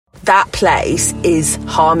that place is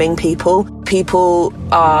harming people. People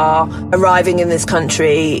are arriving in this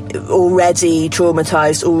country already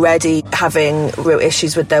traumatised, already having real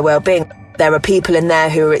issues with their well-being. There are people in there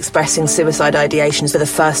who are expressing suicide ideations for the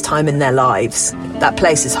first time in their lives. That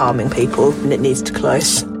place is harming people and it needs to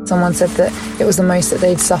close. Someone said that it was the most that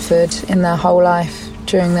they'd suffered in their whole life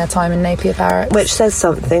during their time in Napier Barracks. Which says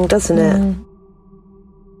something, doesn't it?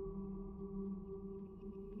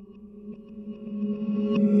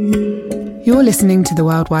 You're listening to the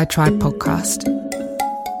Worldwide Tribe podcast.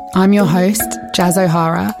 I'm your host, Jazz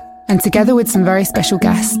O'Hara, and together with some very special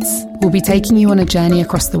guests, we'll be taking you on a journey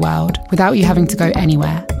across the world without you having to go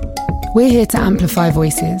anywhere. We're here to amplify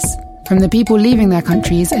voices, from the people leaving their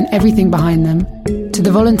countries and everything behind them, to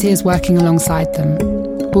the volunteers working alongside them.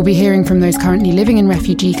 We'll be hearing from those currently living in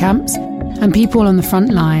refugee camps and people on the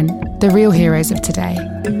front line, the real heroes of today,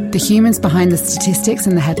 the humans behind the statistics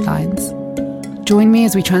and the headlines. Join me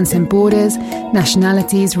as we transcend borders,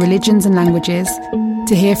 nationalities, religions and languages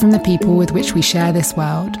to hear from the people with which we share this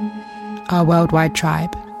world, our worldwide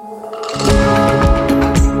tribe.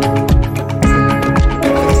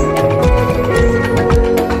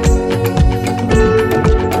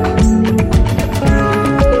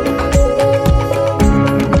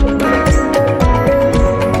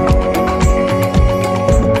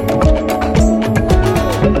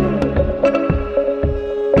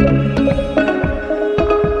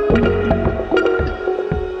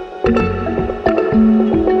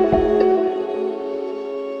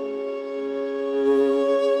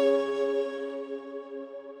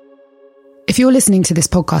 If you're listening to this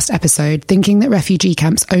podcast episode thinking that refugee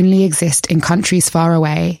camps only exist in countries far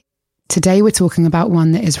away, today we're talking about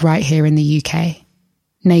one that is right here in the UK,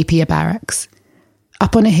 Napier Barracks.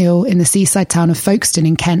 Up on a hill in the seaside town of Folkestone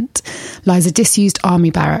in Kent lies a disused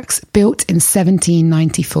army barracks built in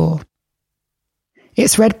 1794.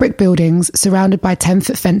 Its red brick buildings, surrounded by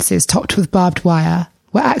 10-foot fences topped with barbed wire,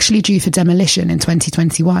 were actually due for demolition in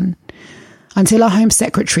 2021. Until our Home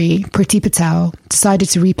Secretary, Priti Patel, decided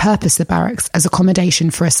to repurpose the barracks as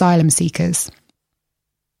accommodation for asylum seekers.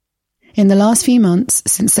 In the last few months,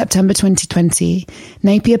 since September 2020,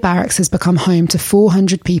 Napier Barracks has become home to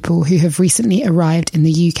 400 people who have recently arrived in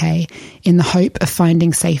the UK in the hope of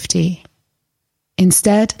finding safety.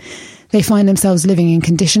 Instead, they find themselves living in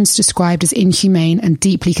conditions described as inhumane and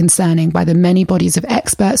deeply concerning by the many bodies of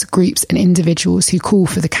experts, groups and individuals who call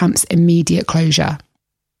for the camp's immediate closure.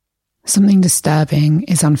 Something disturbing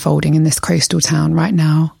is unfolding in this coastal town right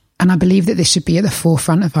now, and I believe that this should be at the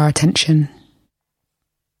forefront of our attention.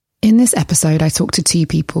 In this episode, I talked to two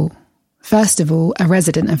people. First of all, a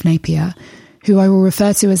resident of Napier, who I will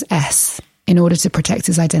refer to as S in order to protect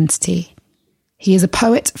his identity. He is a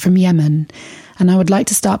poet from Yemen, and I would like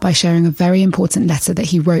to start by sharing a very important letter that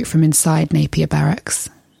he wrote from inside Napier Barracks.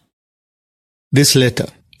 This letter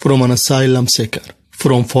from an asylum seeker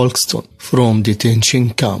from Folkestone, from detention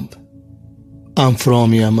camp. I'm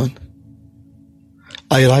from Yemen.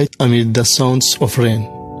 I write amid the sounds of rain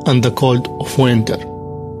and the cold of winter.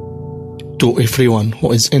 To everyone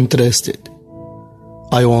who is interested,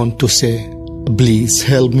 I want to say, please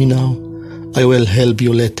help me now. I will help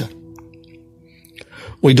you later.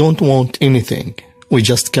 We don't want anything. We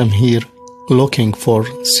just come here looking for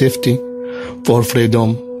safety, for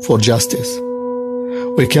freedom, for justice.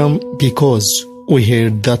 We come because we hear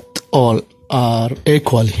that all are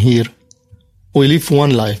equal here. We live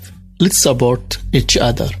one life. Let's support each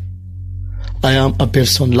other. I am a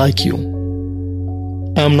person like you.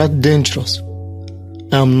 I am not dangerous.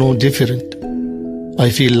 I am no different. I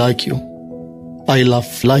feel like you. I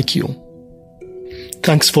love like you.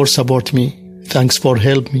 Thanks for support me. Thanks for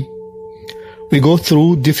help me. We go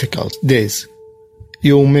through difficult days.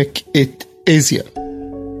 You make it easier.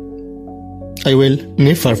 I will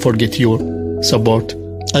never forget your support.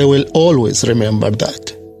 I will always remember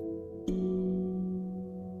that.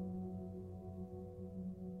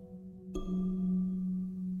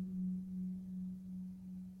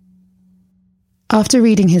 After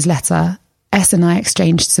reading his letter, S and I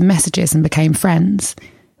exchanged some messages and became friends.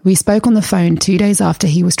 We spoke on the phone 2 days after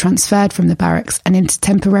he was transferred from the barracks and into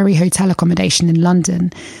temporary hotel accommodation in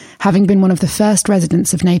London, having been one of the first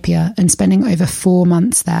residents of Napier and spending over 4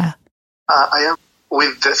 months there. I am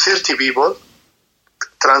with 30 people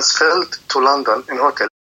transferred to London in hotel.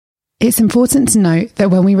 It's important to note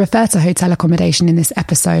that when we refer to hotel accommodation in this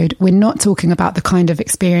episode, we're not talking about the kind of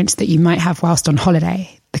experience that you might have whilst on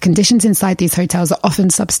holiday. The conditions inside these hotels are often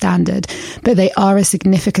substandard, but they are a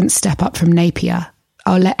significant step up from Napier.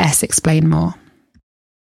 I'll let S explain more.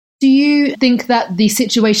 Do you think that the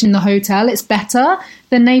situation in the hotel is better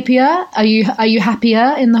than Napier? Are you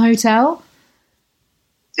happier in the hotel?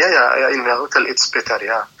 Yeah. In the hotel, it's better.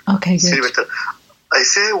 Yeah. Okay, good. It's better. I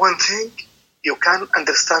say one thing, you can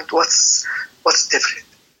understand what's different.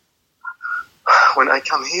 When I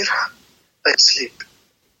come here, I sleep.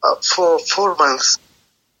 For 4 months,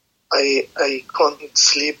 I can't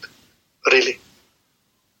sleep. Really.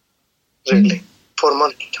 4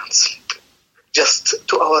 months, I can't sleep. Just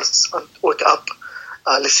 2 hours and wake up,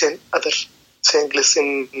 listen other things,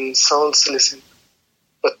 listen sounds, listen.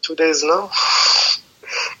 But 2 days now,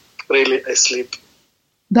 really, I sleep.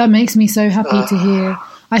 That makes me so happy to hear.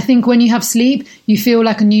 I think when you have sleep, you feel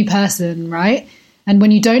like a new person, right? And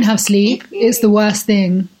when you don't have sleep, it's the worst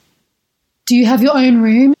thing. Do you have your own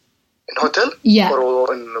room? In hotel? Yeah.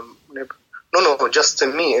 Or in, no, just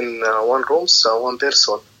me in one room, so one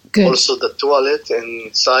person. Good. Also the toilet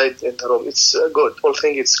inside in the room. It's good. Whole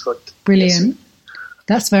thing is good. Brilliant. Yes.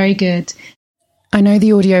 That's very good. I know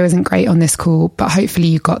the audio isn't great on this call, but hopefully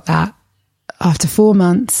you got that. After 4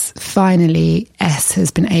 months, finally, S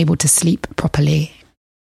has been able to sleep properly.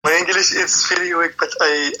 My English is very weak, but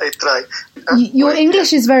I try. Your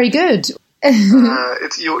English is very good.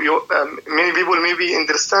 Many people maybe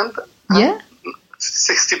understand. Yeah.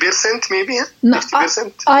 60% maybe. No,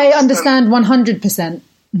 50%. I understand 100%.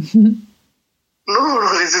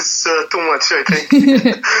 No, this is too much, I think.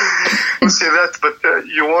 You say that, but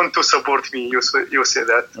you want to support me. You say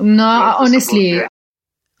that. No, honestly.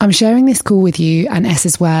 I'm sharing this call with you and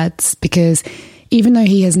S's words because even though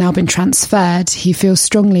he has now been transferred, he feels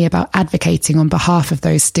strongly about advocating on behalf of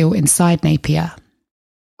those still inside Napier.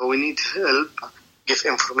 We need help, give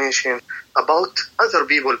information about other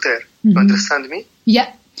people there. You understand me?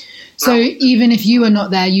 Yeah. So even if you are not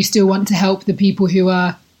there, you still want to help the people who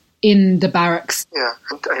are in the barracks. Yeah,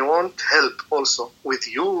 and I want help also with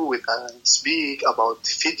you, speak about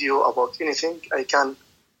video, about anything I can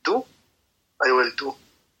do, I will do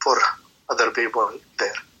for other people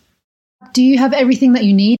there. Do you have everything that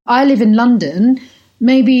you need? I live in London.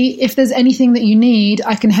 Maybe if there's anything that you need,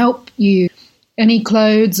 I can help you. Any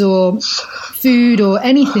clothes or food or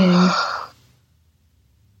anything?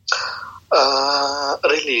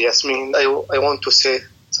 Really, Yasmin, I want to say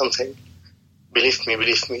something. Believe me.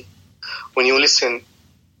 When you listen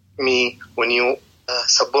me, when you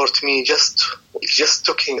support me, just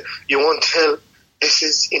talking, you want help, this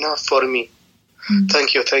is enough for me.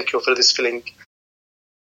 Thank you for this feeling.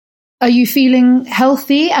 Are you feeling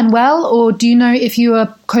healthy and well, or do you know if you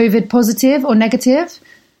are COVID positive or negative?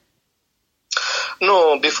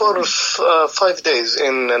 No, before 5 days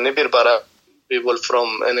in Napier Barracks, people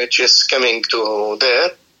from NHS coming to there,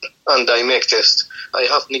 and I make test. I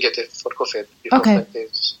have negative for COVID before 5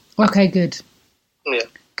 days. Okay, good. Yeah.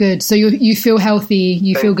 Good. So you feel healthy,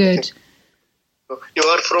 you feel good. You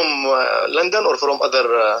are from London or from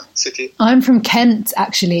other city? I'm from Kent,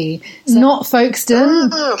 actually. So not Folkestone,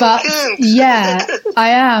 but Kent. Yeah, I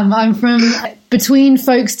am. I'm from between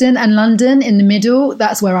Folkestone and London, in the middle.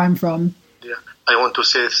 That's where I'm from. Yeah, I want to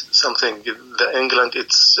say something. England,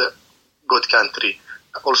 it's a good country.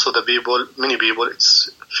 Also, the people, many people, it's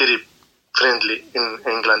very friendly in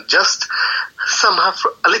England. Just some have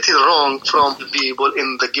a little wrong from the people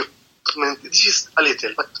in the government. It's just a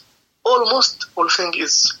little, but almost all thing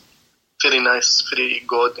is very nice, very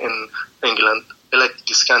good in England. I like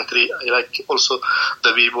this country. I like also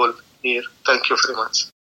the people here. Thank you very much.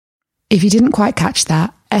 If you didn't quite catch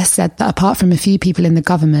that, S said that apart from a few people in the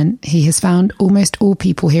government, he has found almost all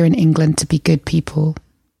people here in England to be good people.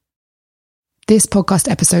 This podcast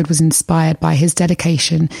episode was inspired by his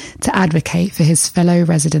dedication to advocate for his fellow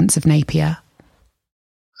residents of Napier.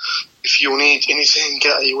 If you need anything,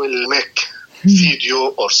 I will make video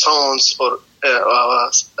or sounds or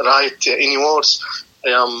write any words. I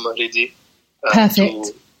am ready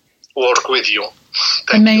to work with you.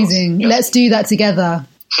 Amazing. Yes. Let's do that together.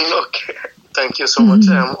 Okay. Thank you so much.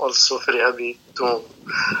 I am also very happy to...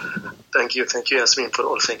 Thank you, Yasmin, for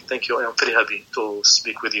all things. Thank you. I am very happy to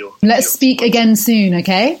speak with you. Let's speak again soon,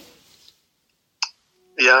 okay?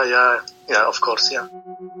 Yeah, of course, yeah.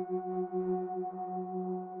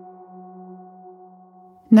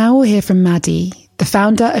 Now we'll hear from Maddie, the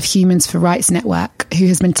founder of Humans for Rights Network, who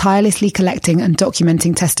has been tirelessly collecting and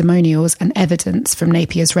documenting testimonials and evidence from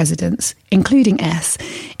Napier's residents, including S,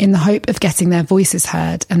 in the hope of getting their voices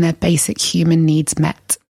heard and their basic human needs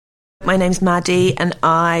met. My name's Maddie and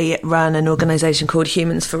I run an organisation called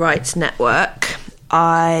Humans for Rights Network.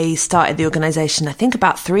 I started the organisation, I think,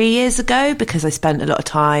 about 3 years ago because I spent a lot of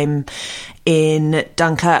time in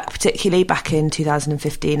Dunkirk, particularly back in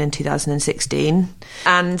 2015 and 2016.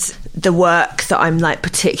 And the work that I'm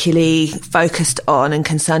particularly focused on and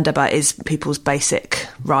concerned about is people's basic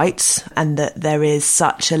rights, and that there is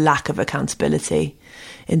such a lack of accountability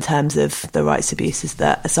in terms of the rights abuses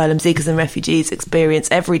that asylum seekers and refugees experience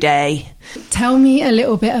every day. Tell me a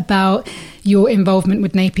little bit about your involvement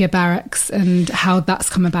with Napier Barracks and how that's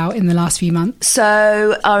come about in the last few months.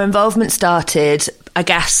 So our involvement started, I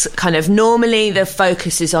guess, kind of normally the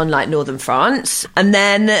focus is on like northern France, and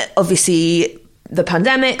then obviously the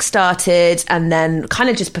pandemic started, and then kind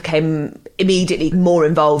of just became immediately more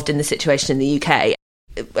involved in the situation in the UK.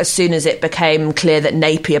 As soon as it became clear that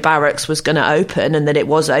Napier Barracks was going to open and that it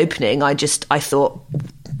was opening, I thought,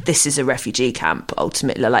 this is a refugee camp,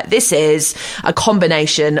 ultimately. Like, this is a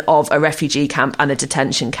combination of a refugee camp and a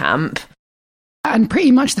detention camp. And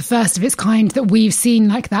pretty much the first of its kind that we've seen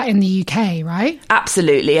like that in the UK, right?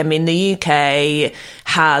 Absolutely. I mean, the UK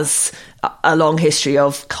has a long history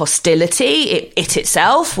of hostility. It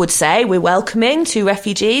itself would say we're welcoming to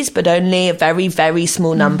refugees, but only a very, very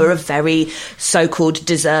small number of very so-called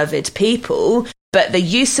deserved people. But the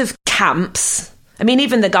use of camps, I mean,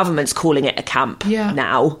 even the government's calling it a camp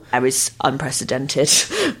now. There is unprecedented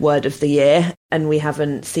word of the year, and we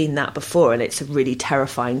haven't seen that before, and it's a really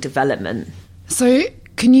terrifying development. So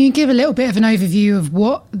can you give a little bit of an overview of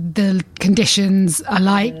what the conditions are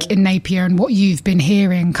like in Napier and what you've been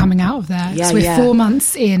hearing coming out of there? So we're 4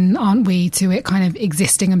 months in, aren't we, to it kind of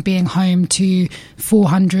existing and being home to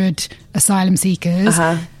 400 asylum seekers.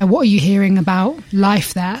 And what are you hearing about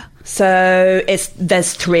life there? So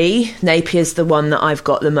there's 3. Napier's the one that I've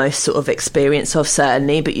got the most sort of experience of,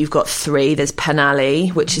 certainly, but you've got 3. There's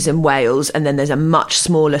Penally, which is in Wales, and then there's a much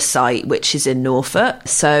smaller site, which is in Norfolk.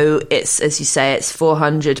 So it's, as you say, it's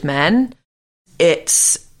 400 men.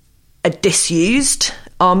 It's a disused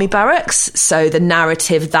army barracks. So the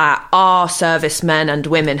narrative that our servicemen and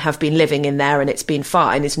women have been living in there and it's been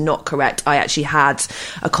fine is not correct. I actually had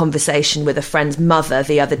a conversation with a friend's mother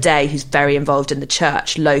the other day who's very involved in the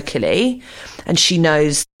church locally, and she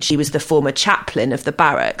knows she was the former chaplain of the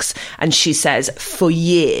barracks, and she says for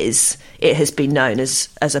years it has been known as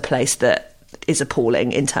a place that is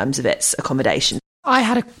appalling in terms of its accommodation. I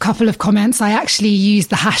had a couple of comments. I actually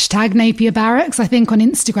used the hashtag Napier Barracks, I think on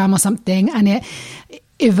Instagram or something, and it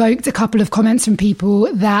evoked a couple of comments from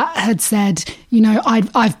people that had said, you know,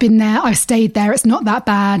 I've been there, I've stayed there, it's not that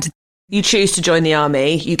bad. You choose to join the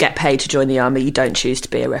army, you get paid to join the army, you don't choose to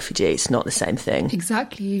be a refugee. It's not the same thing.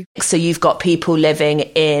 Exactly. So you've got people living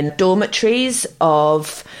in dormitories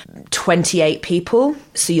of 28 people.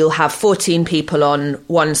 So you'll have 14 people on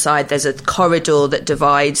one side. There's a corridor that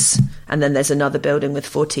divides, and then there's another building with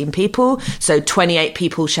 14 people. So 28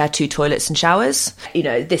 people share 2 toilets and showers. You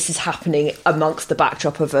know, this is happening amongst the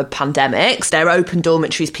backdrop of a pandemic. They're open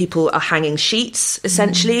dormitories. People are hanging sheets,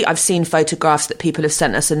 essentially. I've seen photographs that people have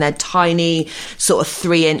sent us, and they're tiny sort of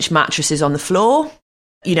 3-inch mattresses on the floor.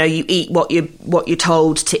 You know, you eat what you're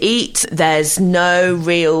told to eat. There's no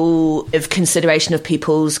real consideration of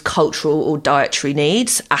people's cultural or dietary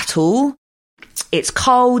needs at all. It's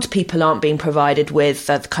cold. People aren't being provided with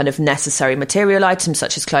the kind of necessary material items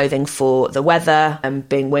such as clothing for the weather and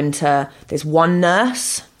being winter. There's one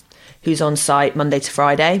nurse who's on site Monday to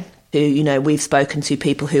Friday, who, you know, we've spoken to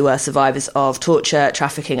people who are survivors of torture,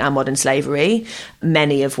 trafficking and modern slavery,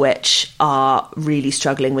 many of which are really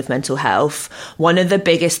struggling with mental health. One of the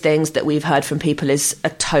biggest things that we've heard from people is a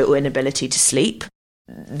total inability to sleep.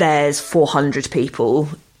 There's 400 people.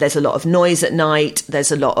 There's a lot of noise at night.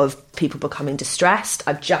 There's a lot of people becoming distressed.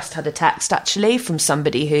 I've just had a text, actually, from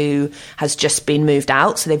somebody who has just been moved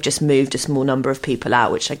out. So they've just moved a small number of people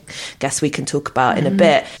out, which I guess we can talk about in a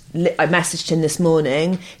bit. I messaged him this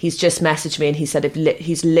morning. He's just messaged me and he said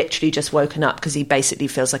he's literally just woken up because he basically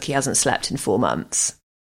feels like he hasn't slept in 4 months.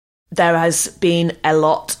 There has been a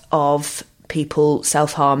lot of people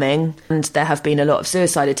self-harming, and there have been a lot of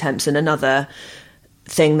suicide attempts. And another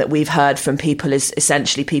thing that we've heard from people is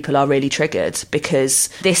essentially people are really triggered because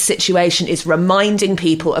this situation is reminding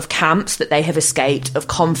people of camps that they have escaped, of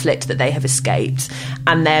conflict that they have escaped,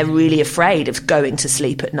 and they're really afraid of going to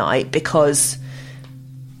sleep at night because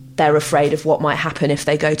they're afraid of what might happen if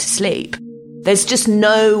they go to sleep. There's just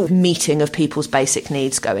no meeting of people's basic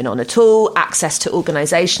needs going on at all. Access to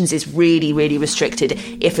organisations is really, really restricted,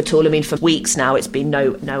 if at all. I mean, for weeks now, it's been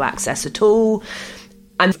no access at all.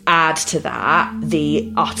 And add to that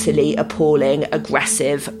the utterly appalling,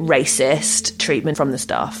 aggressive, racist treatment from the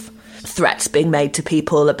staff. Threats being made to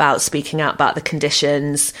people about speaking out about the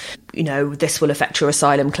conditions. You know, this will affect your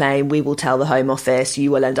asylum claim. We will tell the Home Office.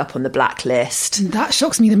 You will end up on the blacklist. That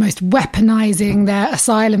shocks me the most, weaponising their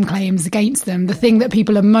asylum claims against them. The thing that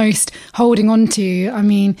people are most holding on to. I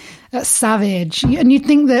mean, that's savage. And you'd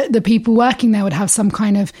think that the people working there would have some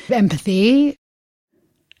kind of empathy.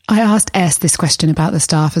 I asked S this question about the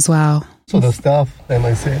staff as well. So the staff, then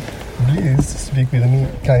I said, please speak with me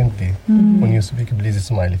kindly. When you speak, please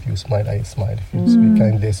smile. If you smile, I smile. If you speak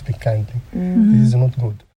kindly, I speak kindly. This is not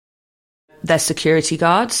good. They're security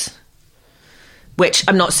guards, which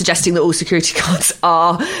I'm not suggesting that all security guards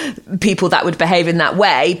are people that would behave in that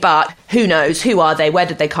way, but who knows? Who are they? Where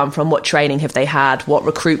did they come from? What training have they had? What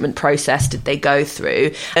recruitment process did they go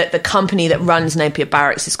through? The company that runs Napier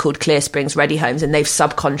Barracks is called Clear Springs Ready Homes, and they've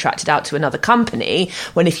subcontracted out to another company,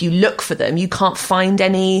 when if you look for them, you can't find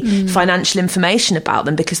any financial information about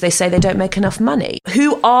them because they say they don't make enough money.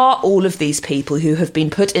 Who are all of these people who have been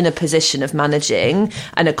put in a position of managing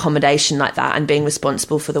an accommodation like that and being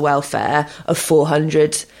responsible for the welfare of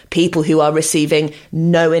 400 people who are receiving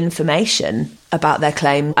no information about their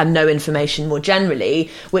claim and no information more generally,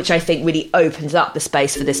 which I think really opens up the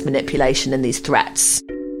space for this manipulation and these threats.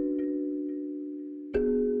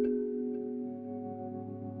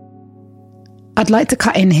 I'd like to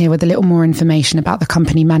cut in here with a little more information about the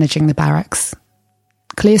company managing the barracks.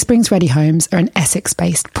 Clear Springs Ready Homes are an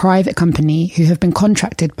Essex-based private company who have been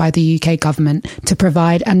contracted by the UK government to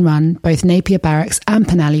provide and run both Napier Barracks and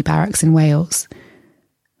Penally Barracks in Wales.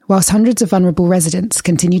 Whilst hundreds of vulnerable residents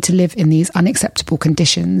continue to live in these unacceptable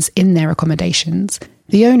conditions in their accommodations,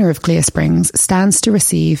 the owner of Clear Springs stands to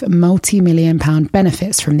receive multi-million-pound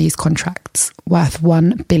benefits from these contracts, worth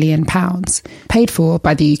 £1 billion, paid for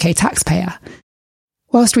by the UK taxpayer.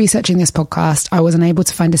 Whilst researching this podcast, I was unable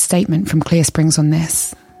to find a statement from Clear Springs on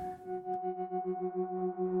this.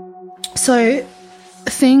 So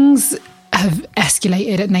things have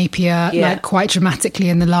escalated at Napier quite dramatically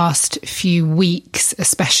in the last few weeks,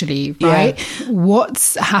 especially, right? Yeah.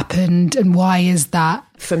 What's happened and why is that?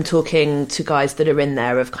 From talking to guys that are in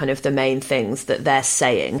there, of kind of the main things that they're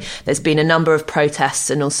saying, there's been a number of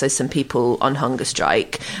protests and also some people on hunger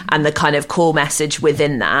strike, and the kind of core message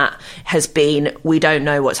within that has been, we don't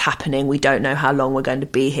know what's happening, we don't know how long we're going to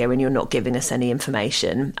be here, and you're not giving us any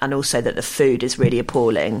information, and also that the food is really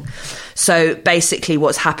appalling. So basically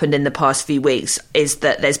what's happened in the past few weeks is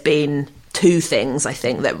that there's been two things I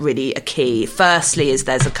think that really are key. Firstly is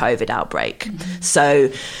there's a COVID outbreak.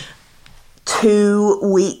 So 2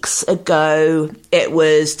 weeks ago, it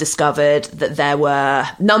was discovered that there were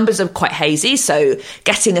numbers are quite hazy, so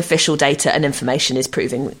getting official data and information is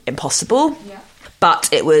proving impossible. Yeah.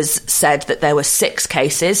 But it was said that there were 6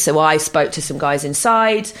 cases. So I spoke to some guys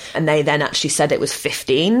inside, and they then actually said it was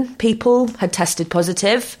 15 people had tested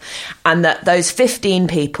positive, and that those 15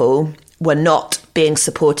 people were not being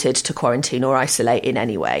supported to quarantine or isolate in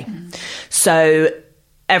any way. So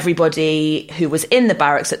everybody who was in the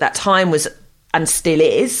barracks at that time was, and still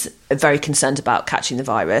is, very concerned about catching the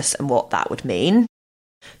virus and what that would mean.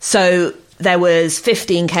 So there was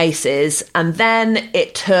 15 cases, and then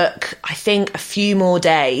it took, I think, a few more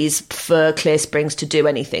days for Clear Springs to do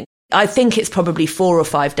anything. I think it's probably 4 or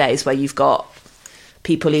 5 days where you've got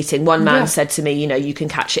people eating. One man said to me, you know, you can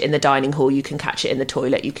catch it in the dining hall, you can catch it in the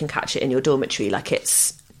toilet, you can catch it in your dormitory, like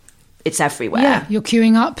it's everywhere. Yeah, you're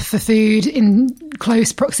queuing up for food in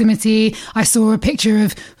close proximity. I saw a picture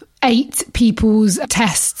of 8 people's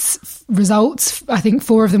tests results. I think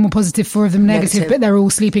 4 of them were positive, 4 of them negative, but they're all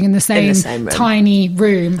sleeping in the same room. Tiny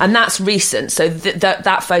room. And that's recent. So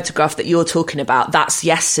that photograph that you're talking about, that's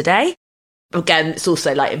yesterday. Again, it's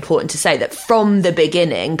also important to say that from the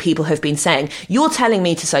beginning, people have been saying, you're telling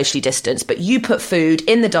me to socially distance, but you put food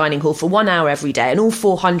in the dining hall for 1 hour every day, and all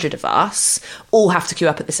 400 of us all have to queue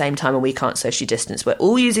up at the same time, and we can't socially distance. We're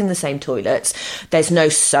all using the same toilets. There's no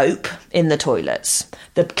soap in the toilets.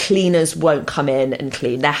 The cleaners won't come in and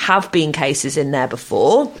clean. There have been cases in there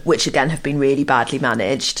before, which again have been really badly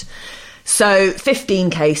managed. So 15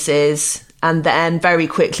 cases. And then very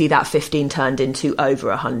quickly that 15 turned into over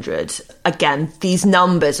 100. Again, these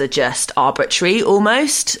numbers are just arbitrary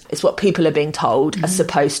almost. It's what people are being told as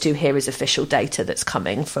opposed to here is official data that's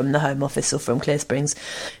coming from the Home Office or from Clear Springs.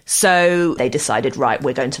 So they decided, right,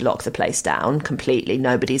 we're going to lock the place down completely.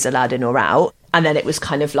 Nobody's allowed in or out. And then it was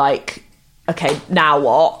kind of like, okay, now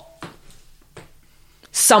what?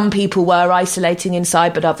 Some people were isolating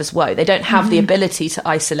inside, but others won't. They don't have the ability to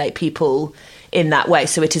isolate people in that way.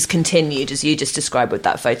 So it has continued, as you just described with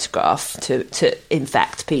that photograph, to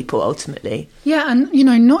infect people ultimately. Yeah, and,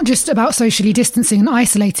 not just about socially distancing and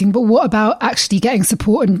isolating, but what about actually getting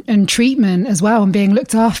support and treatment as well and being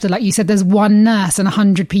looked after? Like you said, there's 1 nurse and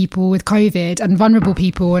 100 people with COVID and vulnerable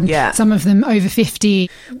people, and some of them over 50.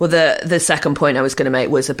 Well, the second point I was going to make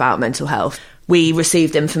was about mental health. We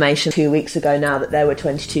received information 2 weeks ago now that there were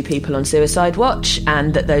 22 people on suicide watch,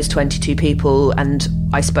 and that those 22 people, and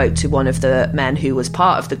I spoke to one of the men who was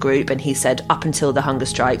part of the group, and he said up until the hunger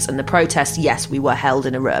strikes and the protests, yes, we were held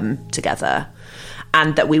in a room together,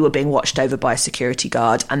 and that we were being watched over by a security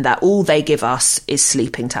guard, and that all they give us is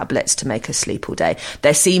sleeping tablets to make us sleep all day.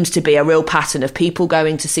 There seems to be a real pattern of people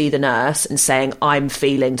going to see the nurse and saying, I'm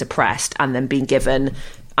feeling depressed, and then being given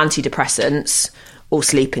antidepressants or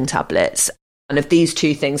sleeping tablets. And of these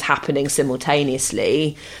two things happening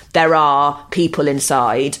simultaneously, there are people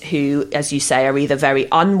inside who, as you say, are either very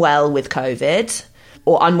unwell with COVID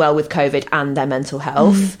or unwell with COVID and their mental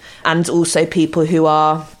health, and also people who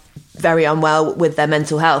are very unwell with their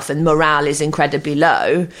mental health and morale is incredibly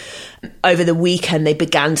low. Over the weekend, they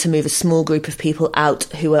began to move a small group of people out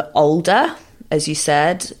who are older, as you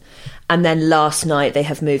said. And then last night, they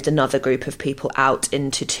have moved another group of people out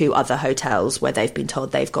into 2 other hotels where they've been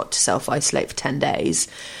told they've got to self-isolate for 10 days.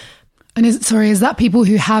 And is that people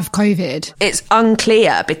who have COVID? It's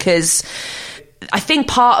unclear, because I think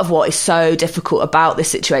part of what is so difficult about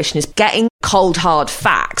this situation is getting cold, hard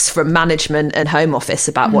facts from management and Home Office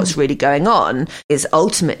about what's really going on. Is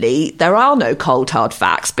ultimately there are no cold, hard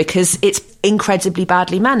facts because it's incredibly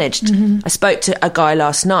badly managed. I spoke to a guy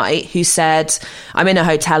last night who said, I'm in a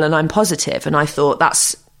hotel and I'm positive. And I thought,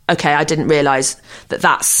 that's okay. I didn't realise that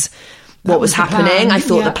that's what was happening. I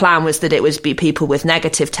thought the plan was that it would be people with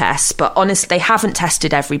negative tests, but honestly, they haven't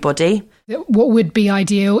tested everybody. What would be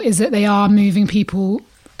ideal is that they are moving people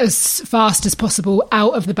as fast as possible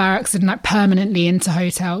out of the barracks and like permanently into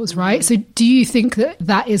hotels, right? So do you think that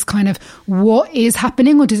that is kind of what is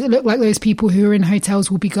happening, or does it look like those people who are in hotels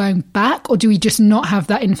will be going back, or do we just not have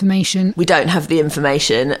that information? We don't have the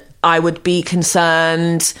information. I would be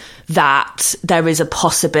concerned that there is a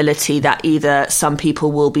possibility that either some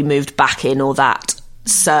people will be moved back in, or that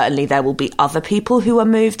certainly there will be other people who are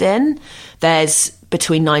moved in. There's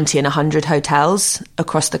between 90 and 100 hotels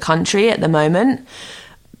across the country at the moment.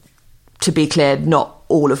 To be clear, not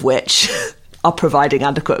all of which are providing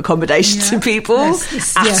adequate accommodation to people at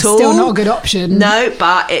all. Still not a good option. No,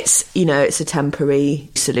 but it's a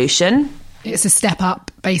temporary solution. It's a step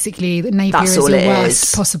up, basically. Napier is the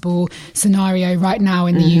worst possible scenario right now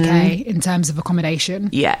in the UK in terms of accommodation.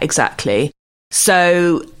 Yeah, exactly.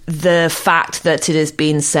 So the fact that it has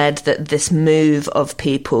been said that this move of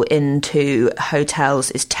people into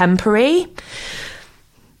hotels is temporary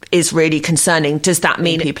is really concerning. Does that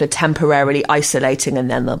mean people are temporarily isolating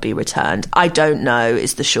and then they'll be returned? I don't know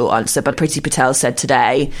is the short answer. But Priti Patel said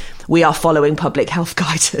today, we are following public health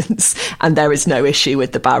guidance and there is no issue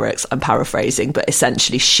with the barracks. I'm paraphrasing, but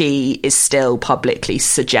essentially she is still publicly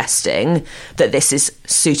suggesting that this is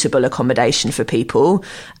suitable accommodation for people.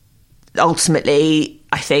 Ultimately,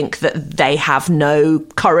 I think that they have no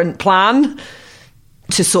current plan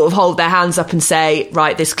to sort of hold their hands up and say,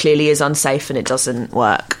 right, this clearly is unsafe and it doesn't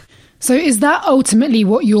work. So is that ultimately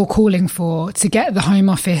what you're calling for, to get the Home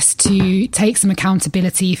Office to take some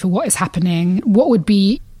accountability for what is happening? What would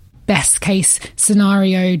be best case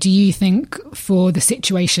scenario, do you think, for the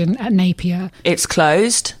situation at Napier? It's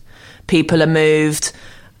closed. People are moved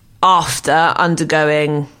after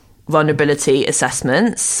undergoing vulnerability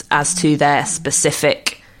assessments as to their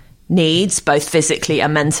specific needs, both physically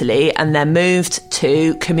and mentally, and they're moved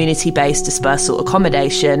to community-based dispersal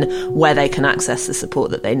accommodation where they can access the support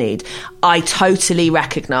that they need. I totally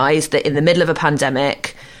recognise that in the middle of a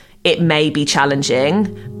pandemic, it may be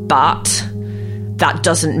challenging, but that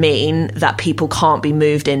doesn't mean that people can't be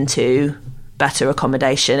moved into better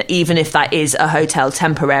accommodation, even if that is a hotel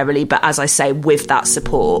temporarily, but as I say, with that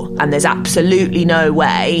support. And there's absolutely no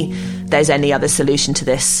way there's any other solution to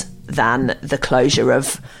this than the closure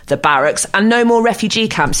of the barracks, and no more refugee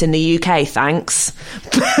camps in the UK, thanks.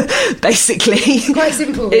 Basically. It's quite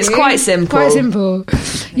simple. It's quite simple. Quite simple.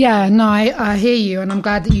 Yeah, no, I hear you, and I'm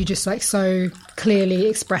glad that you just like so clearly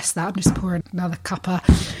expressed that. I'm just pouring another cuppa.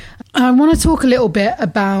 I want to talk a little bit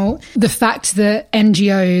about the fact that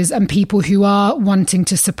NGOs and people who are wanting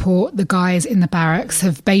to support the guys in the barracks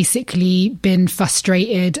have basically been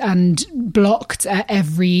frustrated and blocked at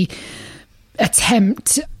every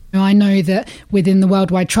attempt. I know that within the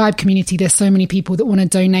Worldwide Tribe community, there's so many people that want to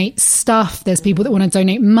donate stuff. There's people that want to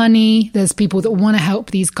donate money. There's people that want to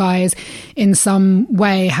help these guys in some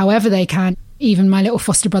way, however they can. Even my little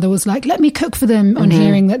foster brother was like, let me cook for them on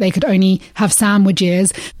hearing that they could only have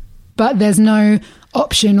sandwiches. But there's no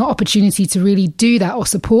option or opportunity to really do that or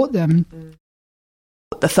support them.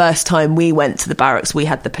 The first time we went to the barracks, we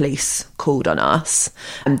had the police called on us.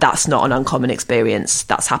 And that's not an uncommon experience.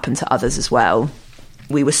 That's happened to others as well.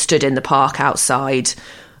 We were stood in the park outside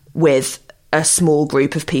with a small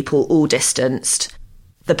group of people all distanced.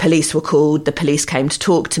 The police were called, the police came to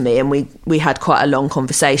talk to me, and we had quite a long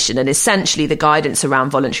conversation. And essentially the guidance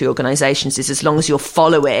around voluntary organisations is as long as you're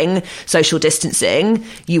following social distancing,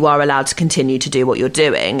 you are allowed to continue to do what you're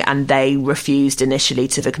doing. And they refused initially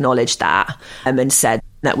to acknowledge that and said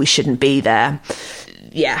that we shouldn't be there.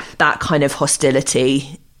 Yeah, that kind of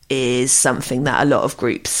hostility is something that a lot of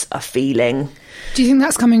groups are feeling. Do you think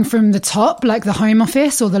that's coming from the top, like the Home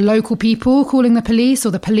Office or the local people calling the police, or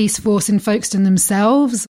the police force in Folkestone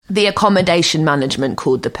themselves? The accommodation management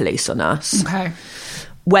called the police on us. Okay.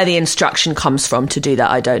 Where the instruction comes from to do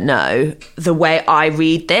that, I don't know. The way I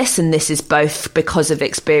read this, and this is both because of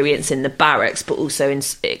experience in the barracks, but also in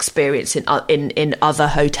experience in other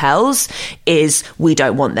hotels, is we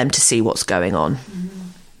don't want them to see what's going on. Mm-hmm.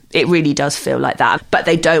 It really does feel like that. But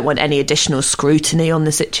they don't want any additional scrutiny on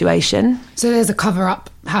the situation. So there's a cover-up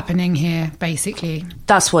happening here, basically.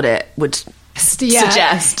 That's what it would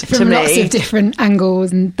suggest to me. From lots of different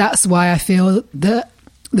angles. And that's why I feel that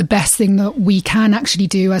the best thing that we can actually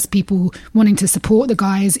do as people wanting to support the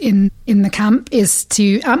guys in the camp is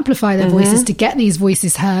to amplify their voices, to get these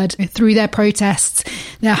voices heard through their protests,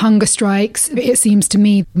 their hunger strikes. It seems to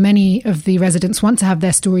me many of the residents want to have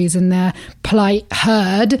their stories and their plight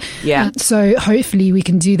heard. Yeah. So hopefully we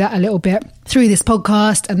can do that a little bit through this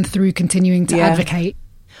podcast and through continuing to advocate.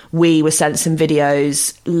 We were sent some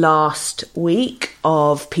videos last week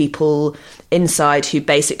of people inside who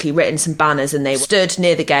basically written some banners, and they stood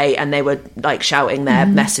near the gate and they were like shouting their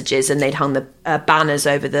messages, and they'd hung the banners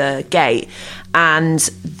over the gate, and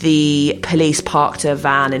the police parked a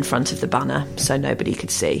van in front of the banner so nobody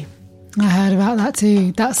could see. I heard about that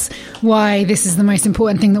too. That's why this is the most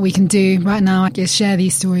important thing that we can do right now, is share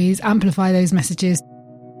these stories, amplify those messages.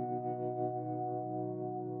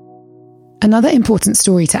 Another important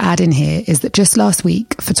story to add in here is that just last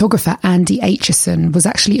week, photographer Andy Aitchison was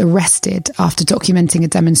actually arrested after documenting a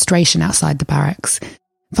demonstration outside the barracks.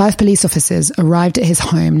 5 police officers arrived at his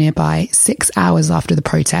home nearby 6 hours after the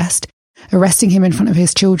protest, arresting him in front of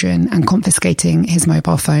his children and confiscating his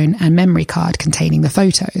mobile phone and memory card containing the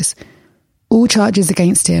photos. All charges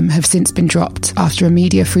against him have since been dropped after a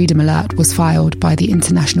media freedom alert was filed by the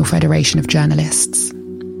International Federation of Journalists.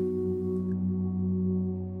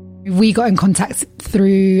 We got in contact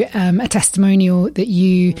through a testimonial that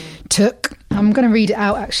you took. I'm going to read it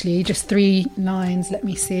out, actually, just 3 lines. Let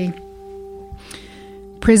me see.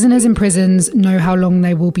 Prisoners in prisons know how long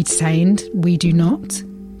they will be detained. We do not.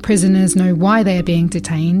 Prisoners know why they are being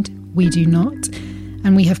detained. We do not.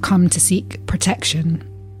 And we have come to seek protection.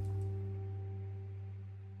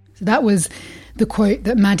 So that was the quote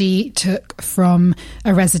that Maddie took from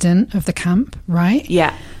a resident of the camp, right?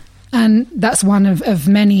 Yeah. And that's one of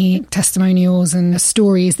many testimonials and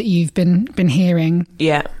stories that you've been hearing.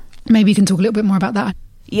 Yeah. Maybe you can talk a little bit more about that.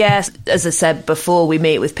 Yes, as I said before, we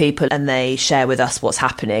meet with people and they share with us what's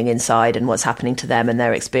happening inside and what's happening to them and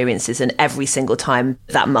their experiences. And every single time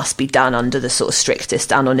that must be done under the sort of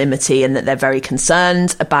strictest anonymity, and that they're very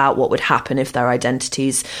concerned about what would happen if their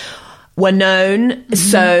identities were known.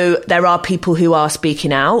 So there are people who are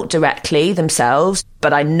speaking out directly themselves,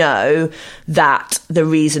 but I know that the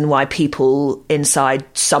reason why people inside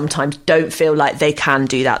sometimes don't feel like they can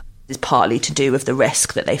do that is partly to do with the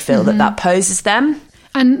risk that they feel that poses them.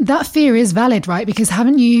 And that fear is valid, right? Because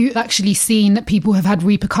haven't you actually seen that people have had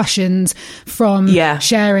repercussions from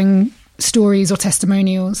sharing stories or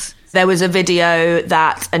testimonials? There was a video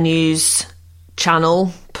that a news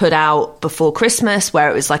channel put out before Christmas where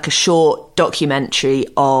it was like a short documentary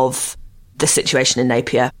of the situation in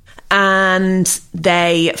Napier. And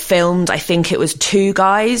they filmed, I think it was 2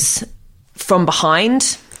 guys from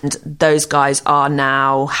behind. And those guys are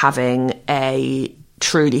now having a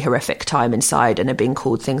truly horrific time inside and are being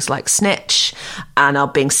called things like snitch and are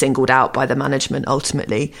being singled out by the management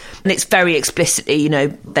ultimately. And it's very explicitly, you know,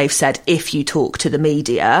 they've said, if you talk to the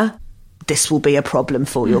media, this will be a problem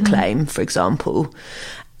for your claim, for example.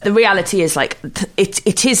 The reality is, like,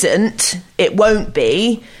 it isn't, it won't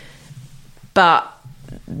be, but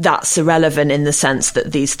that's irrelevant in the sense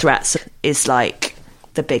that these threats is like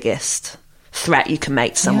the biggest threat you can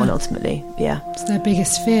make to someone ultimately. Yeah. It's their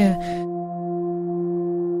biggest fear.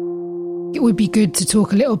 It would be good to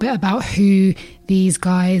talk a little bit about who these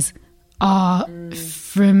guys are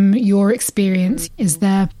from your experience. Is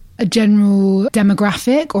there a general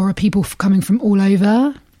demographic, or are people coming from all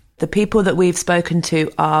over? The people that we've spoken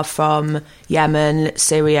to are from Yemen,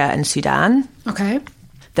 Syria and Sudan. Okay.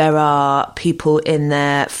 There are people in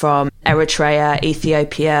there from Eritrea,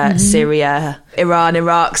 Ethiopia, Syria, Iran,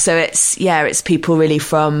 Iraq. So it's people really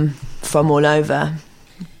from all over.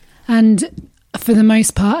 And For the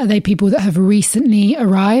most part, are they people that have recently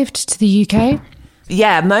arrived to the UK?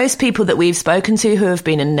 Yeah, most people that we've spoken to who have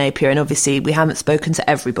been in Napier, and obviously we haven't spoken to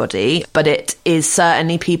everybody, but it is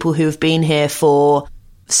certainly people who have been here for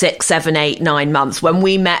 6, 7, 8, 9 months. When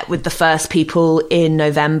we met with the first people in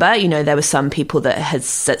November, you know, there were some people that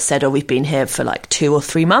said, oh, we've been here for like 2 or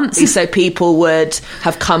 3 months. So people would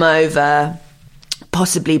have come over,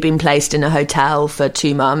 possibly been placed in a hotel for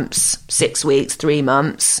 2 months, 6 weeks, 3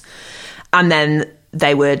 months, and then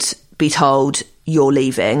they would be told, you're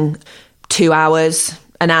leaving. 2 hours,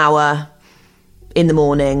 an hour in the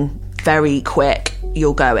morning, very quick,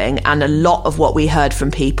 you're going. And a lot of what we heard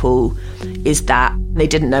from people is that they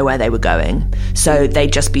didn't know where they were going. So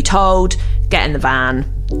they'd just be told, get in the van,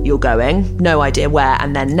 you're going, no idea where.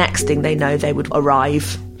 And then next thing they know, they would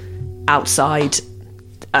arrive outside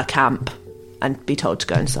a camp and be told to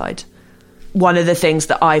go inside. One of the things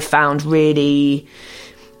that I found really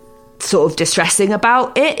sort of distressing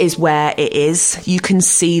about it is where it is. You can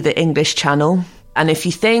see the English Channel. And if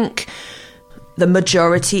you think the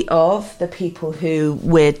majority of the people who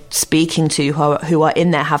we're speaking to who are in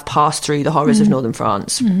there have passed through the horrors of northern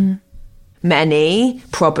France. Mm-hmm. Many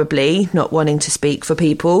probably not wanting to speak for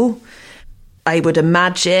people. I would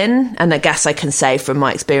imagine, and I guess I can say from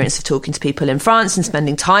my experience of talking to people in France and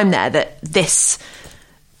spending time there, that this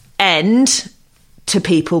end to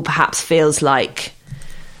people perhaps feels like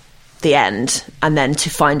the end, and then to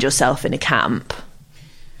find yourself in a camp.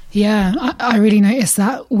 Yeah, I really noticed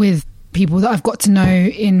that with people that I've got to know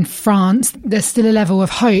in France. There's still a level of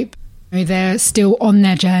hope. They're still on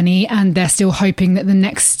their journey and they're still hoping that the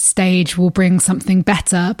next stage will bring something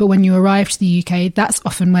better. But when you arrive to the UK, that's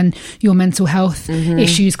often when your mental health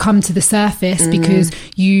issues come to the surface, because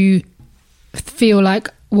you feel like,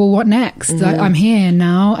 well, what next? Like, I'm here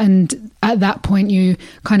now. And at that point, you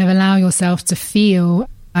kind of allow yourself to feel.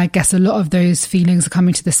 I guess a lot of those feelings are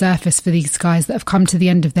coming to the surface for these guys that have come to the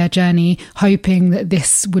end of their journey, hoping that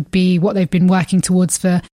this would be what they've been working towards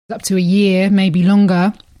for up to a year, maybe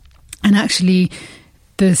longer. And actually,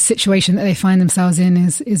 the situation that they find themselves in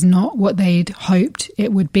is not what they'd hoped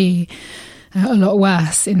it would be. A lot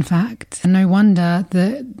worse, in fact. And no wonder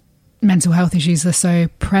that mental health issues are so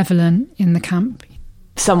prevalent in the camp.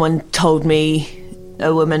 Someone told me,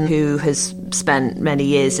 a woman who has spent many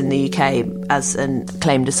years in the UK as an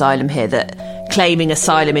claimed asylum here, that claiming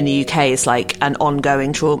asylum in the UK is like an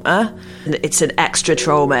ongoing trauma. It's an extra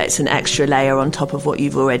trauma, it's an extra layer on top of what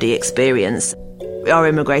you've already experienced. Our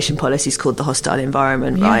immigration policy is called the hostile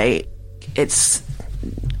environment, right? It's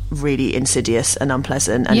really insidious and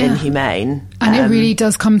unpleasant and inhumane. And it really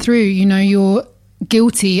does come through. You know, you're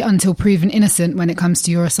guilty until proven innocent when it comes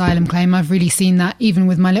to your asylum claim. I've really seen that even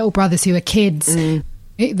with my little brothers who are kids.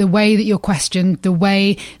 The way that you're questioned, the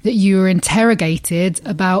way that you're interrogated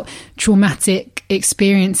about traumatic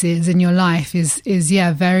experiences in your life is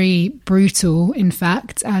very brutal, in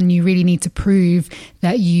fact. And you really need to prove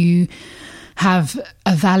that you have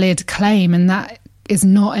a valid claim, and that is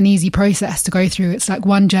not an easy process to go through. It's like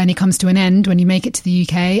one journey comes to an end when you make it to the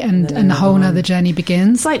UK, and the whole other journey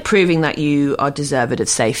begins. It's like proving that you are deserved of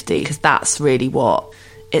safety, because that's really what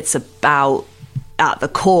it's about at the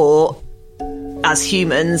core. As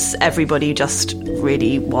humans, everybody just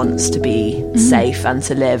really wants to be safe and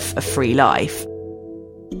to live a free life.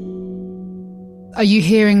 Are you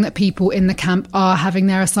hearing that people in the camp are having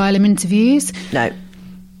their asylum interviews? No.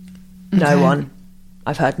 No one.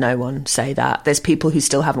 I've heard no one say that. There's people who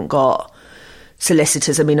still haven't got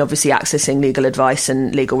solicitors. I mean, obviously accessing legal advice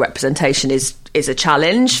and legal representation is a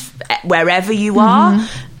challenge wherever you are.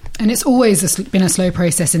 And it's always been a slow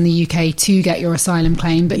process in the UK to get your asylum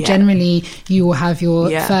claim, but generally you will have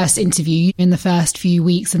your first interview in the first few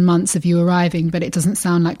weeks and months of you arriving, but it doesn't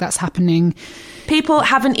sound like that's happening. People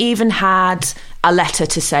haven't even had a letter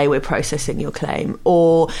to say we're processing your claim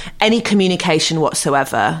or any communication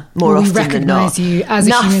whatsoever, more often than not. We recognise you as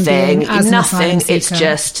a human being, as an asylum seeker. It's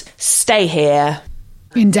just stay here.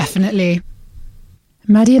 Indefinitely.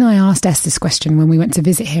 Maddie and I asked Es this question when we went to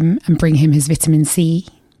visit him and bring him his vitamin C.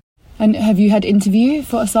 And have you had interview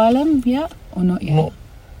for asylum yet, or not yet? No.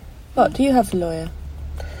 But do you have a lawyer?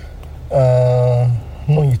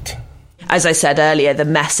 Not yet. As I said earlier, the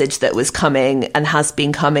message that was coming and has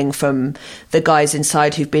been coming from the guys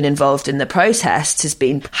inside who've been involved in the protests has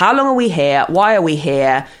been, how long are we here? Why are we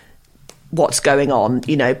here? What's going on?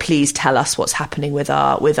 You know, please tell us what's happening with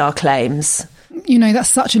our claims. You know, that's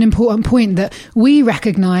such an important point, that we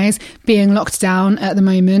recognise being locked down at the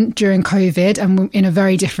moment during COVID and in a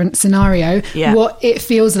very different scenario, what it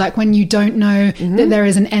feels like when you don't know that there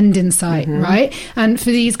is an end in sight, right? And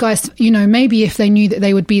for these guys, you know, maybe if they knew that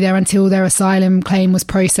they would be there until their asylum claim was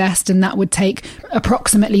processed and that would take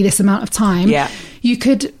approximately this amount of time, you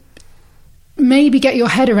could maybe get your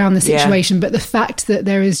head around the situation. But the fact that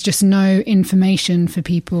there is just no information for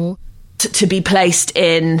people. To be placed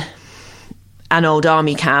in an old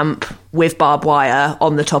army camp with barbed wire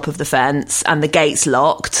on the top of the fence and the gates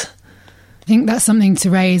locked. I think that's something to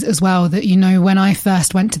raise as well, that, you know, when I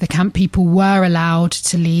first went to the camp, people were allowed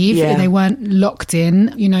to leave. They weren't locked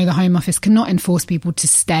in. You know, the Home Office cannot enforce people to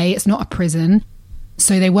stay. It's not a prison.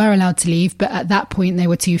 So they were allowed to leave, but at that point they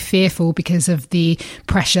were too fearful because of the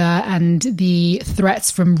pressure and the threats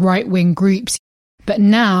from right-wing groups. But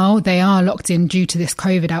now they are locked in due to this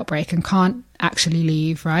COVID outbreak and can't actually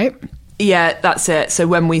leave, right? Yeah, that's it. So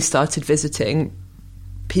when we started visiting,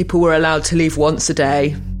 people were allowed to leave once a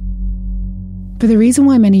day. But the reason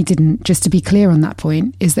why many didn't, just to be clear on that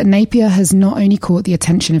point, is that Napier has not only caught the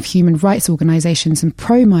attention of human rights organisations and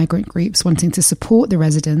pro-migrant groups wanting to support the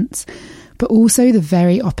residents, but also the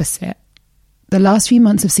very opposite. The last few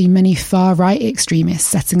months have seen many far-right extremists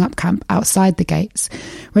setting up camp outside the gates,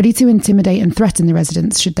 ready to intimidate and threaten the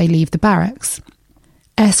residents should they leave the barracks.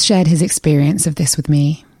 S shared his experience of this with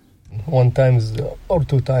me. One times or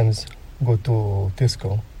two times go to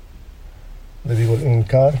Tesco. The people in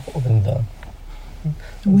car open the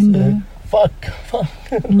window. Say, fuck.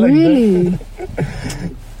 Really?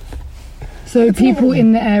 So people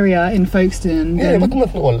in the area in Folkestone. Yeah, but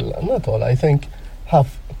not all. I think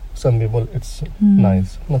half. Some people it's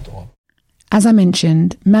nice, not all. As I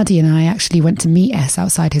mentioned, Maddie and I actually went to meet S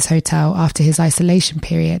outside his hotel after his isolation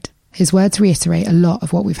period. His words reiterate a lot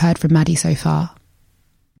of what we've heard from Maddie so far.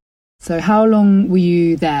 So how long were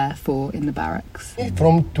you there for in the barracks?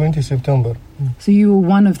 From 20 September. So you were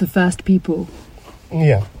one of the first people?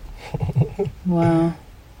 Yeah. Wow.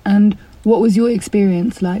 And what was your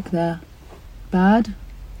experience like there? Bad?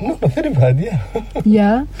 No, very bad, yeah.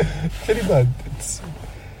 Yeah? Very bad. It's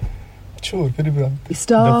sure, very bad.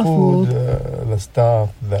 Staff the food, the staff,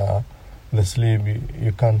 the sleep,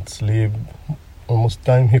 you can't sleep. Almost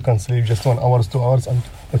time you can't sleep, just 1 hour, 2 hours and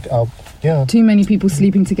wake up. Yeah. Too many people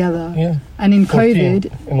sleeping together. Yeah. And in 14,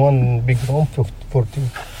 COVID? In one big room,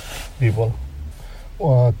 14 people.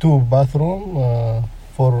 2 bathrooms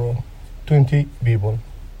for 20 people.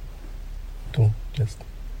 2, just.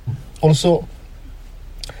 Also,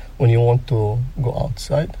 when you want to go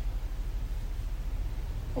outside,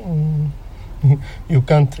 you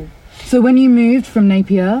can't. So when you moved from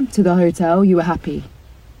Napier to the hotel, you were happy?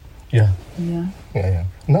 Yeah. Yeah.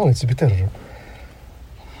 Now it's better.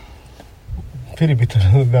 Very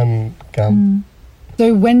better than camp.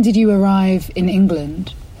 So when did you arrive in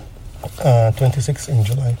England? 26 in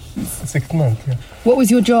July. 6 months, yeah. What was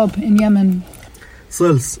your job in Yemen?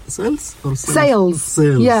 Sales. Sales.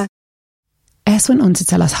 Yeah. S went on to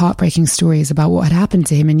tell us heartbreaking stories about what had happened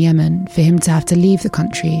to him in Yemen for him to have to leave the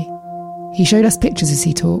country. He showed us pictures as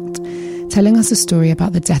he talked, telling us a story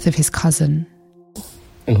about the death of his cousin.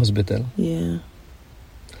 In hospital. Yeah.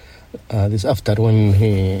 This after 1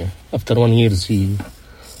 year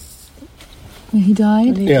He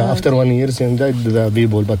died? After 1 year he died, the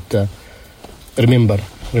people, but remember.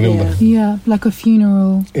 Yeah, like a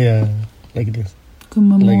funeral. Yeah, like this. Like a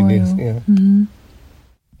memorial. Like this, yeah. Mm-hmm.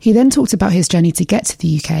 He then talked about his journey to get to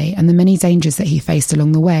the UK and the many dangers that he faced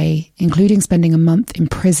along the way, including spending a month in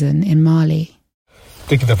prison in Mali.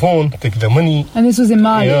 Take the phone, take the money. And this was in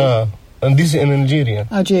Mali? Yeah, and this in Algeria.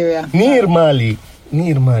 Algeria. Near Mali.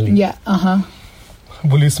 Yeah,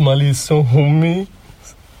 Police Mali saw me.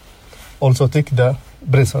 Also take the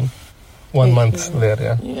prison. 1 month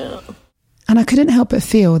there, Yeah. And I couldn't help but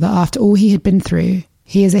feel that after all he had been through,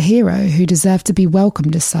 he is a hero who deserved to be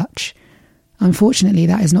welcomed as such. Unfortunately,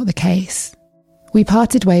 that is not the case. We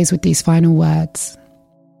parted ways with these final words.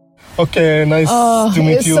 Okay, nice to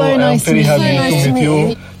meet you. So I am nice very happy nice to meet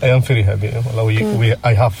you. I am very happy.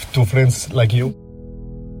 I have 2 friends like you.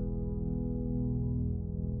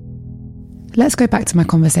 Let's go back to my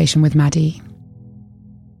conversation with Maddie.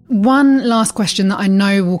 One last question that I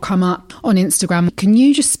know will come up on Instagram. Can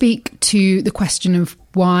you just speak to the question of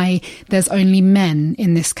why there's only men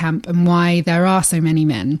in this camp and why there are so many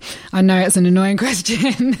men? I know it's an annoying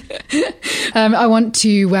question. I want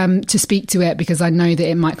to speak to it because I know that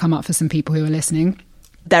it might come up for some people who are listening.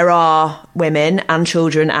 There are women and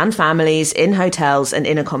children and families in hotels and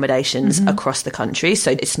in accommodations across the country.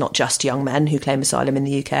 So it's not just young men who claim asylum in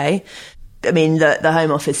the UK. I mean, the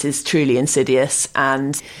Home Office is truly insidious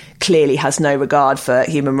and clearly has no regard for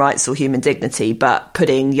human rights or human dignity, but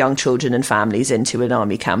putting young children and families into an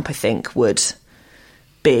army camp, I think, would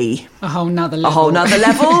be a whole nother level.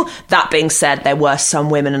 That being said, there were some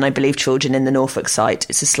women and I believe children in the Norfolk site.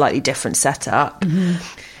 It's a slightly different setup. Mm-hmm.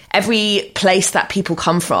 Every place that people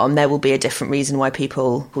come from, there will be a different reason why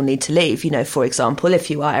people will need to leave. You know, for example, if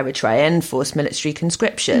you are Eritrean, forced military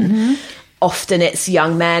conscription. Mm-hmm. Often it's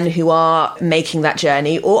young men who are making that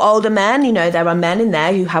journey, or older men. You know, there are men in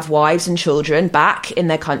there who have wives and children back in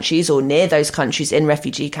their countries or near those countries in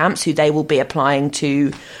refugee camps who they will be applying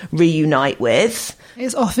to reunite with.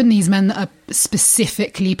 It's often these men that are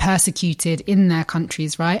specifically persecuted in their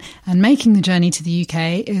countries, right? And making the journey to the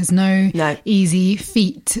UK is no easy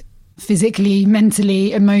feat, physically,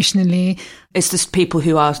 mentally, emotionally. It's just people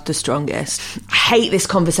who are the strongest. I hate this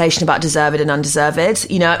conversation about deserved and undeserved.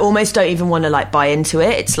 You know, I almost don't even want to buy into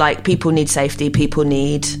it. It's like people need safety, people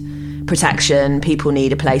need protection, people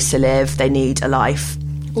need a place to live, they need a life.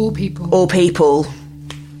 All people. All people.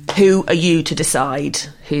 Who are you to decide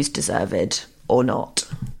who's deserved or not?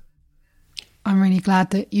 I'm really glad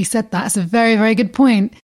that you said that. It's a very, very good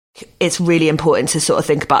point. It's really important to sort of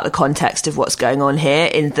think about the context of what's going on here,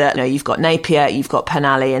 in that, you know, you've got Napier, you've got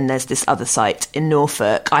Penally, and there's this other site in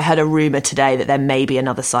Norfolk. I heard a rumour today that there may be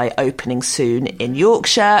another site opening soon in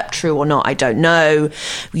Yorkshire. True or not, I don't know.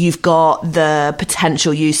 You've got the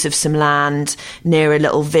potential use of some land near a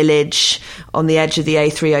little village on the edge of the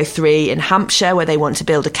A303 in Hampshire where they want to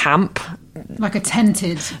build a camp. Like a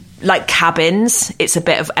tented... Like cabins. It's a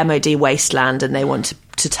bit of MOD wasteland and they want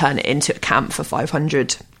to turn it into a camp for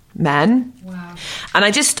 500 men. Wow. And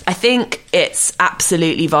I think it's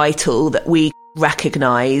absolutely vital that we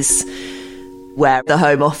recognise where the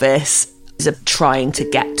Home Office is trying to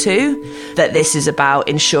get to, that this is about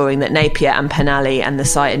ensuring that Napier and Penally and the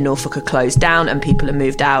site in Norfolk are closed down and people are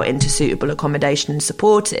moved out into suitable accommodation and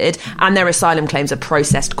supported, and their asylum claims are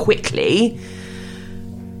processed quickly,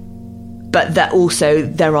 but that also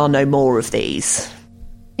there are no more of these.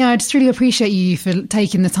 Yeah, I just really appreciate you for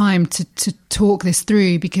taking the time to talk this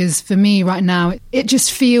through, because for me right now, it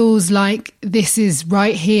just feels like this is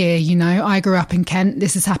right here. You know, I grew up in Kent.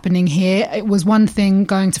 This is happening here. It was one thing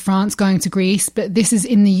going to France, going to Greece, but this is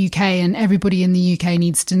in the UK, and everybody in the UK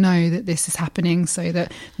needs to know that this is happening so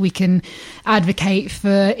that we can advocate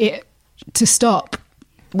for it to stop.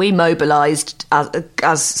 We mobilised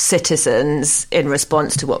as citizens in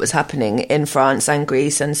response to what was happening in France and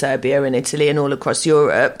Greece and Serbia and Italy and all across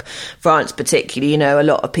Europe. France particularly, you know, a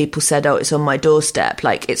lot of people said, oh, it's on my doorstep.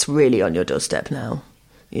 Like, it's really on your doorstep now,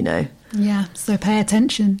 you know. Yeah, so pay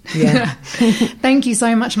attention. Yeah. Thank you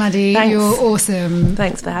so much, Maddie. Thanks. You're awesome.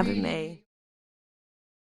 Thanks for having me.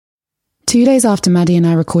 2 days after Maddie and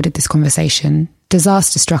I recorded this conversation,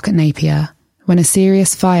 disaster struck at Napier when a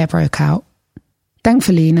serious fire broke out.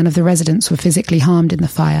 Thankfully, none of the residents were physically harmed in the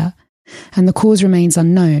fire, and the cause remains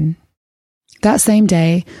unknown. That same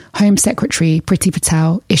day, Home Secretary Priti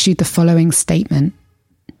Patel issued the following statement.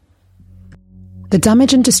 The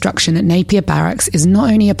damage and destruction at Napier Barracks is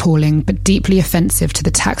not only appalling but deeply offensive to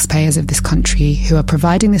the taxpayers of this country who are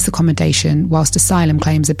providing this accommodation whilst asylum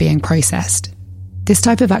claims are being processed. This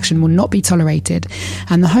type of action will not be tolerated,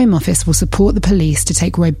 and the Home Office will support the police to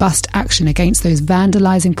take robust action against those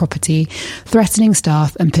vandalising property, threatening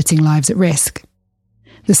staff and putting lives at risk.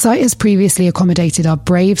 The site has previously accommodated our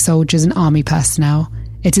brave soldiers and army personnel.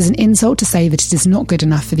 It is an insult to say that it is not good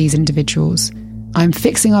enough for these individuals. I am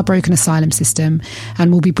fixing our broken asylum system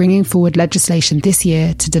and will be bringing forward legislation this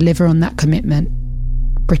year to deliver on that commitment.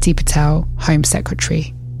 Priti Patel, Home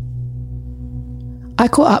Secretary. I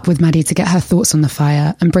caught up with Maddie to get her thoughts on the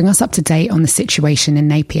fire and bring us up to date on the situation in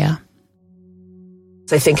Napier.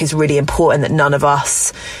 I think it's really important that none of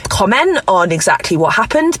us comment on exactly what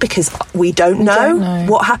happened, because we don't know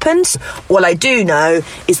what happened. All I do know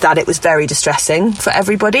is that it was very distressing for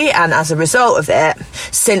everybody, and as a result of it,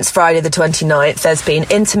 since Friday the 29th, there's been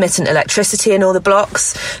intermittent electricity in all the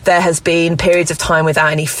blocks. There has been periods of time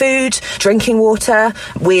without any food, drinking water.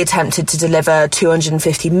 We attempted to deliver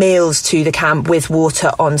 250 meals to the camp with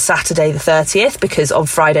water on Saturday the 30th, because on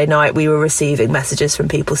Friday night we were receiving messages from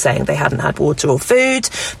people saying they hadn't had water or food.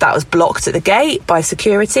 That was blocked at the gate by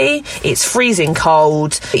security. It's freezing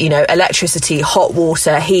cold. You know, electricity, hot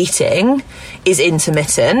water, heating is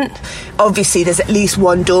intermittent. Obviously, there's at least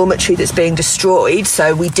one dormitory that's being destroyed.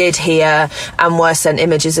 So we did hear and were sent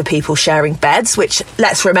images of people sharing beds, which,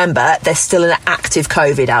 let's remember, there's still an active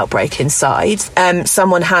COVID outbreak inside.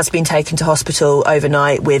 Someone has been taken to hospital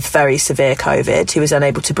overnight with very severe COVID who was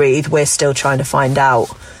unable to breathe. We're still trying to find out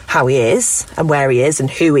how he is and where he is and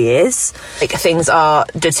who he is. Like, things are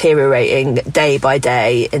deteriorating day by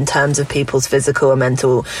day in terms of people's physical and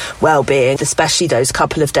mental well-being, especially those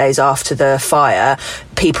couple of days after the fire.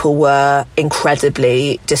 People were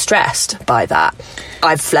incredibly distressed by that.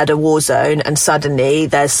 I've fled a war zone and suddenly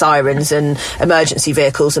there's sirens and emergency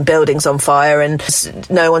vehicles and buildings on fire and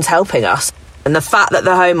no one's helping us. And the fact that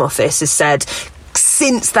the Home Office has said,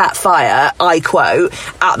 since that fire, I quote,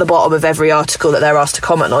 at the bottom of every article that they're asked to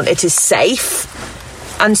comment on, it is safe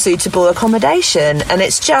and suitable accommodation. And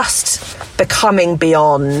it's just becoming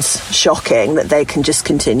beyond shocking that they can just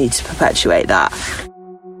continue to perpetuate that.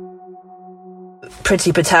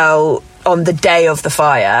 Priti Patel, on the day of the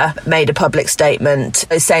fire, made a public statement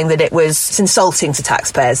saying that it's insulting to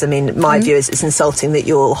taxpayers. I mean, my view is it's insulting that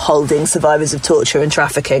you're holding survivors of torture and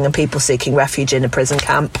trafficking and people seeking refuge in a prison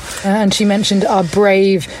camp. And she mentioned our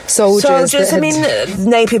brave soldiers.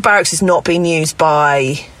 Napier Barracks is not being used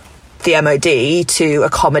by the MOD to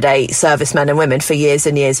accommodate servicemen and women for years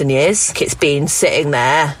and years and years. It's been sitting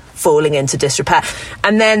there falling into disrepair.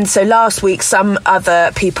 And then, so last week, some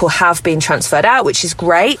other people have been transferred out, which is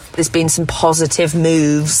great. There's been some positive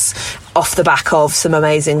moves off the back of some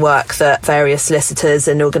amazing work that various solicitors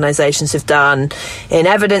and organisations have done in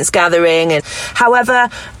evidence gathering. And however,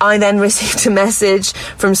 I then received a message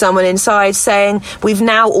from someone inside saying, we've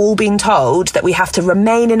now all been told that we have to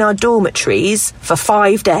remain in our dormitories for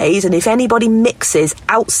 5 days, and if anybody mixes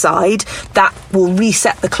outside, that will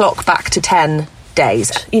reset the clock back to 10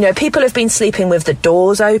 days. You know, people have been sleeping with the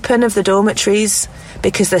doors open of the dormitories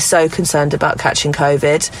because they're so concerned about catching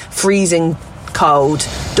COVID. Freezing cold,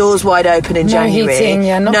 doors wide open in January,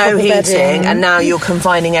 no heating, and now you're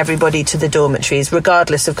confining everybody to the dormitories.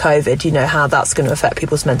 Regardless of COVID, you know how that's going to affect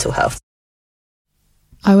people's mental health.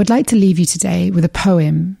 I would like to leave you today with a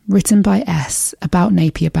poem written by S about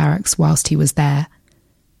Napier Barracks whilst he was there.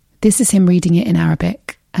 This is him reading it in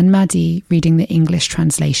Arabic and Maddie reading the English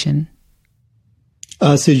translation.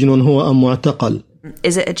 Is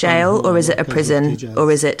it a jail or is it a prison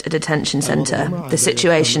or is it a detention centre? The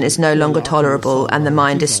situation is no longer tolerable and the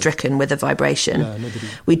mind is stricken with a vibration.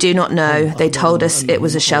 We do not know. They told us it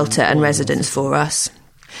was a shelter and residence for us.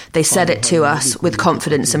 They said it to us with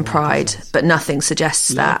confidence and pride, but nothing suggests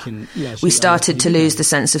that. We started to lose the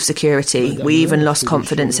sense of security. We even lost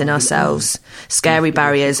confidence in ourselves. Scary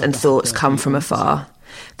barriers and thoughts come from afar.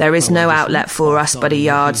 There is no outlet for us but a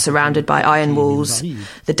yard surrounded by iron walls.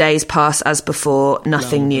 The days pass as before,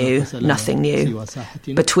 nothing new, nothing new.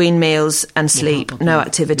 Between meals and sleep, no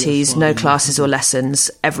activities, no classes or lessons,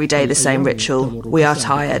 every day the same ritual. We are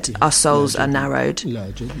tired, our souls are narrowed.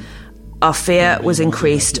 Our fear was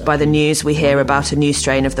increased by the news we hear about a new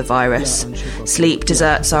strain of the virus. Sleep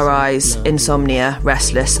deserts our eyes, insomnia,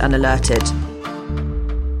 restless and alerted.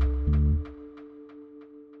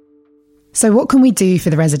 So what can we do for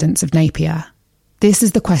the residents of Napier? This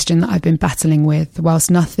is the question that I've been battling with whilst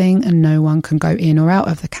nothing and no one can go in or out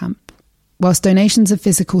of the camp. Whilst donations of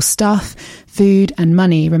physical stuff, food and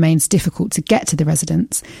money remains difficult to get to the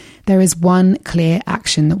residents, there is one clear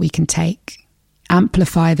action that we can take.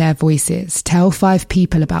 Amplify their voices. Tell 5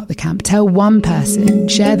 people about the camp. Tell one person.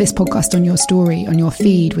 Share this podcast on your story, on your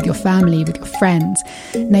feed, with your family, with your friends.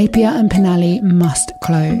 Napier and Penally must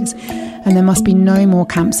close, and there must be no more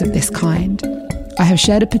camps of this kind. I have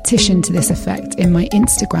shared a petition to this effect in my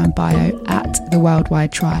Instagram bio at The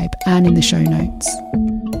Worldwide Tribe and in the show notes.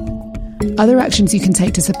 Other actions you can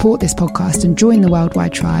take to support this podcast and join the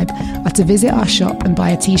Worldwide Tribe are to visit our shop and buy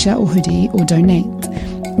a t-shirt or hoodie or donate.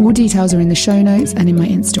 All details are in the show notes and in my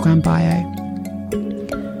Instagram bio.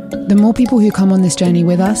 The more people who come on this journey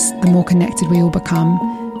with us, the more connected we all become,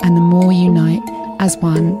 and the more we unite as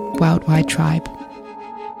one worldwide tribe.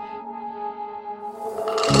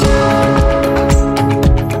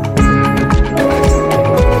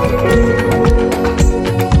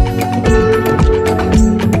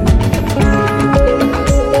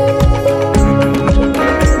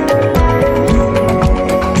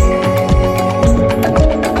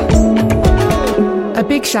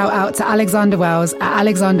 Shout out to Alexander Wells at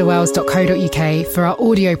alexanderwells.co.uk for our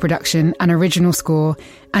audio production and original score,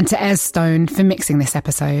 and to Ez Stone for mixing this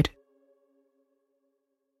episode.